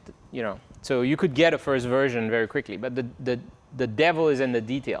devil, so you could get a first version very quickly. But the devil is in the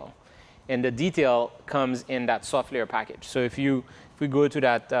detail. And the detail comes in that Softlayer package. So if we go to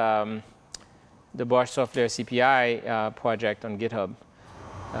that, the BOSH Softlayer CPI project on GitHub.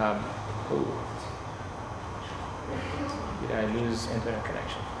 Did I lose internet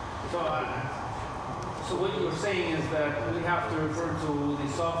connection? So what you're saying is that we have to refer to the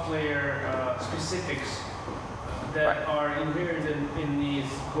Softlayer specifics that are inherent in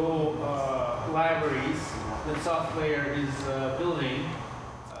these Go libraries that Softlayer is building.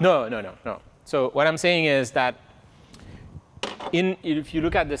 No. So what I'm saying is that if you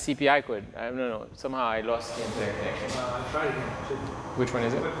look at the CPI code, I don't know, somehow I lost the internet connection. Try it again. Which one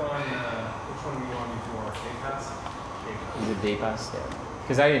is it? Click on, which one were you on before? PaaS? Is it PaaS? Yeah.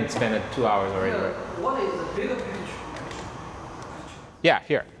 Because I didn't spend 2 hours already. Right? What is the bigger picture? Yeah,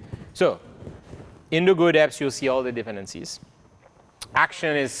 here. So in the Go depths, you'll see all the dependencies.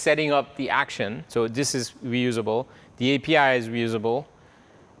 Action is setting up the action. So this is reusable. The API is reusable.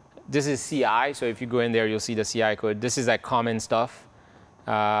 This is CI, so if you go in there, you'll see the CI code. This is like common stuff.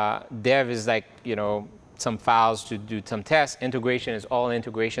 Dev is like, some files to do some tests. Integration is all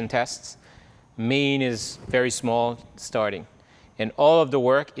integration tests. Main is very small, starting. And all of the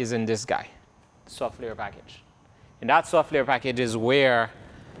work is in this guy, Softlayer package. And that Softlayer package is where,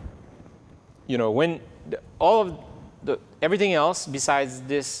 when everything else besides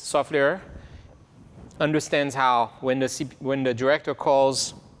this Softlayer understands how when the director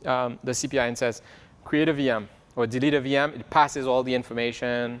calls the CPI and says, create a VM or delete a VM, it passes all the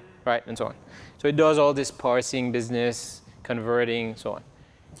information, right, and so on. So it does all this parsing business, converting, so on.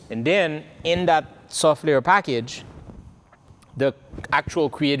 And then in that Softlayer package, the actual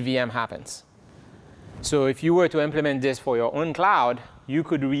create VM happens. So if you were to implement this for your own cloud, you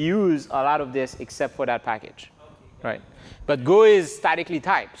could reuse a lot of this except for that package, right? But Go is statically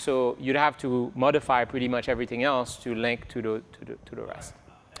typed, so you'd have to modify pretty much everything else to link to the rest.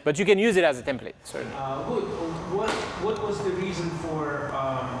 But you can use it as a template, certainly. What was the reason for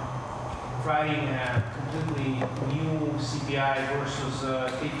writing a completely new CPI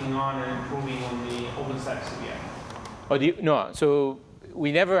versus taking on and improving on the OpenStack CPI? No, so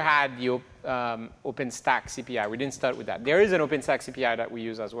we never had the OpenStack CPI. We didn't start with that. There is an OpenStack CPI that we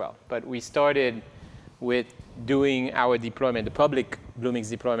use as well. But we started with doing our deployment, the public Bluemix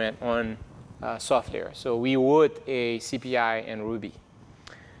deployment on Softlayer. So we wrote a CPI in Ruby.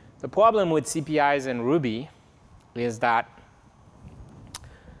 The problem with CPIs in Ruby is that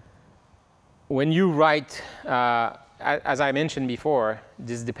when you write, as I mentioned before,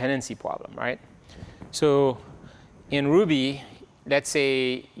 this dependency problem, right? So in Ruby, let's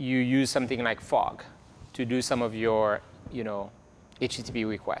say you use something like fog to do some of your, HTTP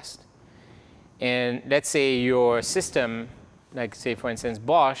requests. And let's say your system, like say for instance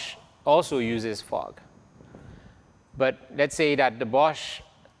BOSH, also uses fog. But let's say that the BOSH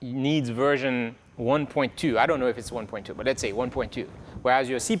needs version 1.2. I don't know if it's 1.2, but let's say 1.2. Whereas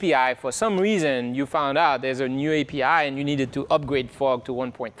your CPI, for some reason, you found out there's a new API and you needed to upgrade fog to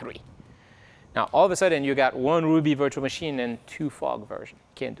 1.3. Now, all of a sudden, you got one Ruby virtual machine and 2 fog versions.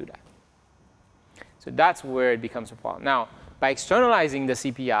 Can't do that. So that's where it becomes a problem. Now, by externalizing the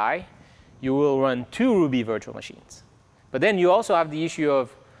CPI, you will run 2 Ruby virtual machines. But then you also have the issue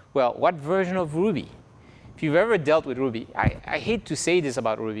of, well, what version of Ruby? If you've ever dealt with Ruby, I hate to say this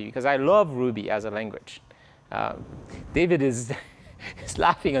about Ruby because I love Ruby as a language. David is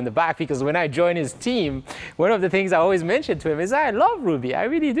laughing on the back because when I joined his team, one of the things I always mention to him is I love Ruby, I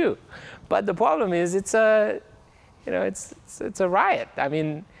really do. But the problem is it's a riot. I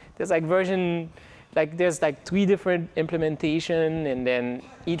mean, there's like there's like 3 different implementation, and then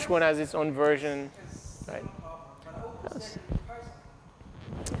each one has its own version, right? process.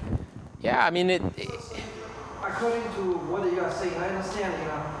 Yeah, I mean, according to what you are saying, I understand,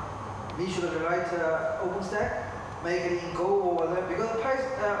 we should write OpenStack, make it in Go or whatever, because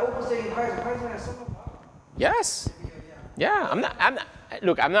OpenStack in Python has some problem. Yes. Yeah,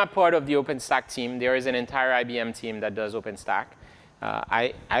 look, I'm not part of the OpenStack team. There is an entire IBM team that does OpenStack.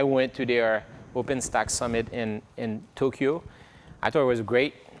 I went to their OpenStack summit in Tokyo. I thought it was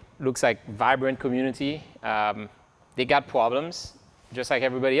great. Looks like vibrant community. They got problems, just like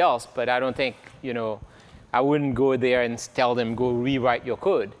everybody else, but I don't think, I wouldn't go there and tell them, go rewrite your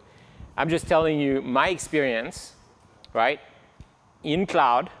code. I'm just telling you my experience, right? In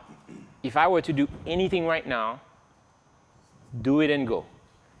cloud, if I were to do anything right now, do it in Go.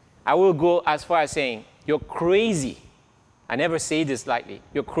 I will go as far as saying, you're crazy. I never say this lightly.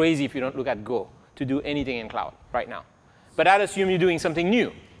 You're crazy if you don't look at Go to do anything in cloud right now. But I'd assume you're doing something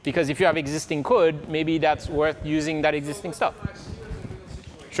new. Because if you have existing code, maybe that's worth using that existing stuff.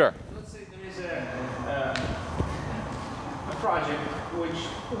 Sure. Let's say there is a project which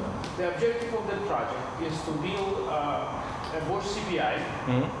the objective of the project is to build a BOSH CPI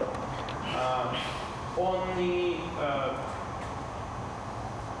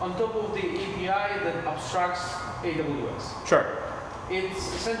on top of the API that abstracts AWS. Sure.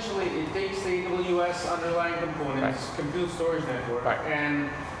 It's essentially, it takes the AWS underlying components, compute storage network, and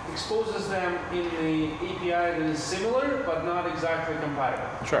exposes them in the API that is similar but not exactly compatible.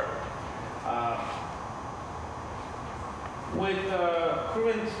 Sure. With the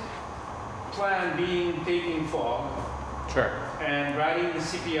current plan being taking fog, sure, and writing the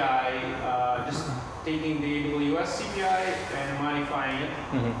CPI, just taking the AWS CPI and modifying it.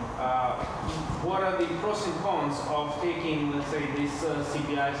 What are the pros and cons of taking, let's say, this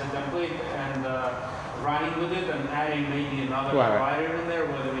CPI as a template and running with it and adding maybe another provider in there,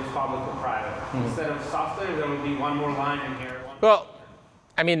 whether it's public or private? Instead of software, there would be one more line in here. Well,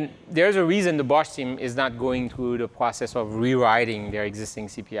 I mean, there's a reason the BOSH team is not going through the process of rewriting their existing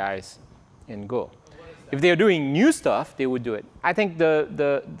CPIs in Go. If they're doing new stuff, they would do it. I think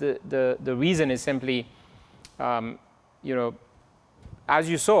the reason is simply, as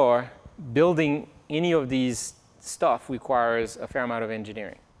you saw, building any of these stuff requires a fair amount of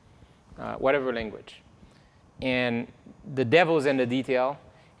engineering, whatever language. And the devil's in the detail.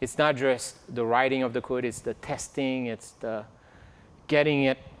 It's not just the writing of the code, it's the testing, it's the getting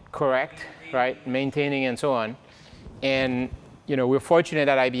it correct, right? Maintaining and so on. And we're fortunate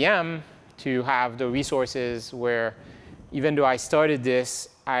at IBM to have the resources where, even though I started this,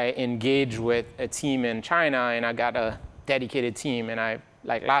 I engaged with a team in China, and I got a dedicated team. And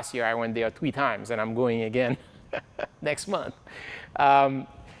like last year, I went there 3 times, and I'm going again next month.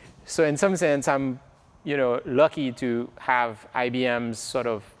 So in some sense, I'm lucky to have IBM's sort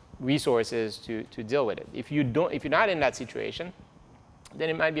of resources to deal with it. If you're not in that situation, then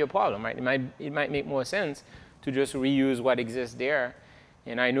it might be a problem, right? It might make more sense to just reuse what exists there.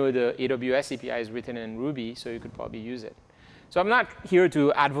 And I know the AWS CPI is written in Ruby, so you could probably use it. So I'm not here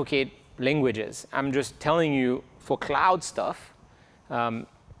to advocate languages. I'm just telling you, for cloud stuff, what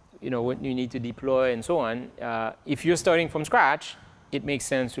you need to deploy and so on, if you're starting from scratch, it makes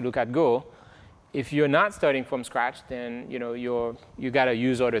sense to look at Go. If you're not starting from scratch, then you got to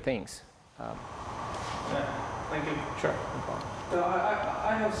use other things. Thank you. Sure. No problem.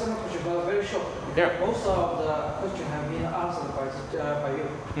 I have some questions, but very short. Yeah. Most of the questions have been answered by you.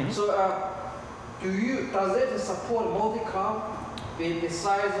 So, does it support multi-cloud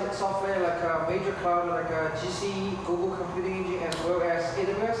besides software like a major cloud like GCE, Google Computing Engine, as well as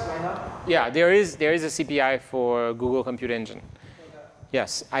AWS? Why not? Yeah, there is a CPI for Google Compute Engine.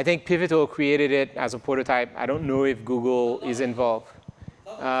 Yes, I think Pivotal created it as a prototype. I don't know if Google is involved.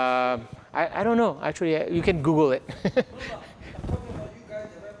 I don't know. Actually, you can Google it.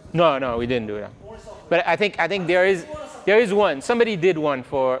 No, we didn't do that. But I think there is one. Somebody did one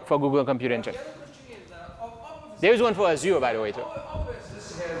for Google Compute Engine. There is one for Azure, by the way, too. Obviously,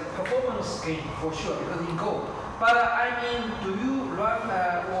 this has a performance gain for sure because you go. But do you run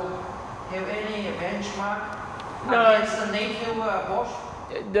or have any benchmark against the native BOSH?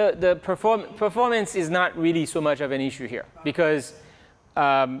 The performance is not really so much of an issue here because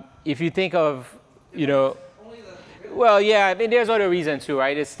if you think of, well, yeah, I mean, there's other reasons too,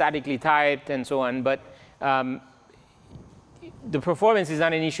 right? It's statically typed and so on, but the performance is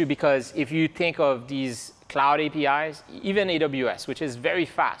not an issue because if you think of these cloud APIs, even AWS, which is very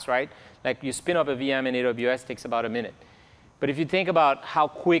fast, right? Like you spin up a VM in AWS, takes about a minute. But if you think about how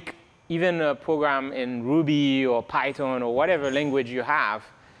quick even a program in Ruby or Python or whatever language you have,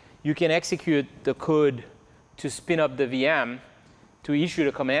 you can execute the code to spin up the VM to issue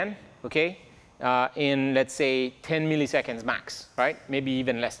the command, okay? in, let's say, 10 milliseconds max, right? Maybe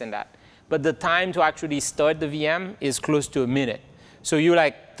even less than that. But the time to actually start the VM is close to a minute. So you're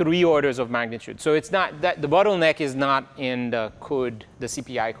like 3 orders of magnitude. So it's not that the bottleneck is not in the code, the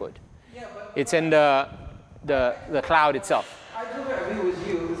CPI code. Yeah, but it's in the cloud itself. I totally agree with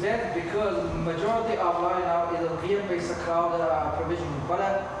you. That's because majority of line now is a VM-based cloud provisioning.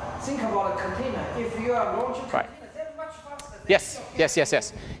 But think about a container. If you are launching containers, that's much faster.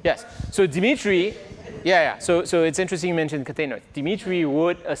 Yes. So Dimitri, So it's interesting you mentioned containers. Dimitri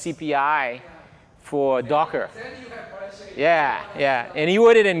wrote a CPI for Docker. And he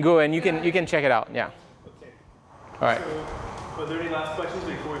wrote it in Go, and you can check it out. Yeah. Okay. All right. So, are there any last questions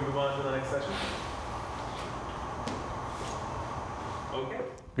before we move on to the next session? Okay.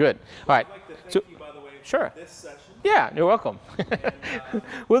 Good. All right. I'd like to thank So, you, by the way, sure. for this session. Yeah, you're welcome.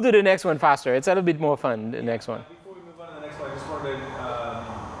 We'll do the next one faster. It's a little bit more fun, the next one. Before we move on to the next one, I just wanted to kind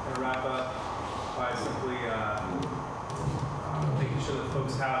of wrap up by simply making sure that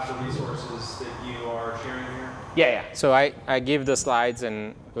folks have the resources that you are sharing here. Yeah. So I give the slides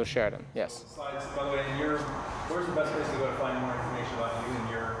and we'll share them. Yes. So slides, by the way, where's the best place to go to find more information about you and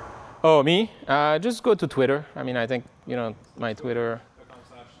your? Oh, me? Just go to Twitter. I mean, I think, my Twitter,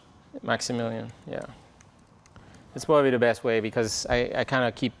 Maximilien, yeah. It's probably the best way because I kind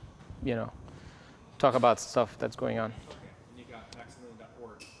of keep, talk about stuff that's going on. Okay, and you got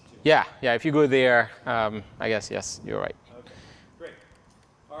maximilien.org too. Yeah, if you go there, I guess, yes, you're right. Okay, great.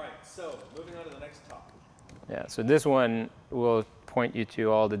 All right, so moving on to the next topic. Yeah, so this one will point you to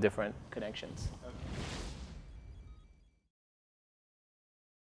all the different connections.